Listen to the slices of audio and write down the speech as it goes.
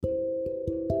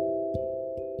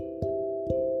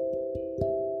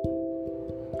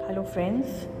Hello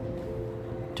friends.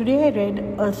 Today I read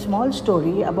a small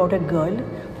story about a girl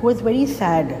who was very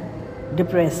sad,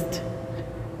 depressed.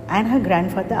 And her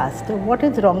grandfather asked her, "What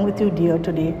is wrong with you, dear,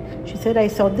 today?" She said, "I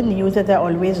saw the news as I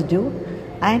always do.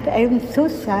 And I am so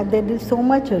sad that there is so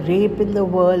much rape in the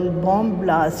world, bomb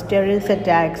blasts, terrorist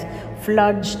attacks,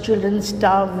 floods, children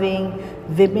starving,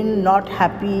 women not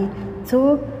happy.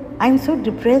 So I'm so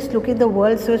depressed, looking at the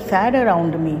world so sad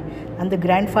around me." And the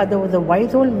grandfather was a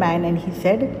wise old man and he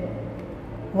said,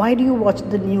 "Why do you watch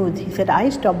the news?" He said, "I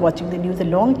stopped watching the news a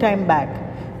long time back.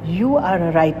 You are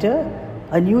a writer,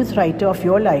 a news writer of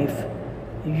your life.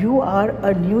 You are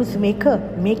a newsmaker.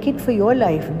 Make it for your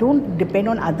life. Don't depend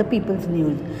on other people's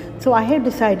news." So I had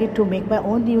decided to make my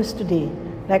own news today,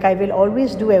 like I will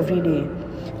always do every day.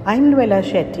 I'm Luella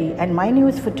Shetty, and my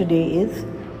news for today is,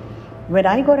 when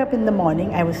I got up in the morning,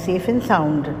 I was safe and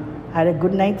sound. I had a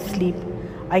good night's sleep.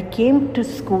 I came to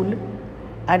school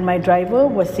and my driver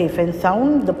was safe and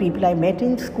sound. The people I met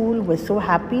in school were so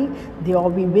happy.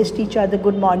 We wished each other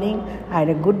good morning. I had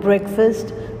a good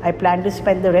breakfast. I plan to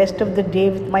spend the rest of the day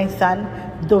with my son.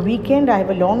 The weekend, I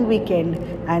have a long weekend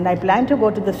and I plan to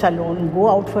go to the salon, go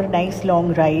out for a nice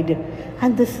long ride.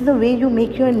 And this is the way you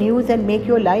make your news and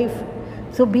make your life.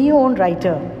 So be your own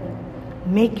writer.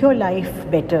 Make your life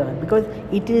better because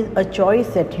it is a choice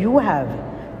that you have.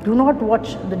 Do not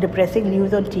watch the depressing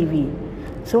news on TV.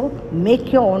 So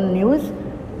make your own news.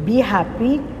 Be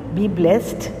happy. Be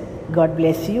blessed. God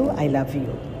bless you. I love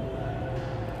you.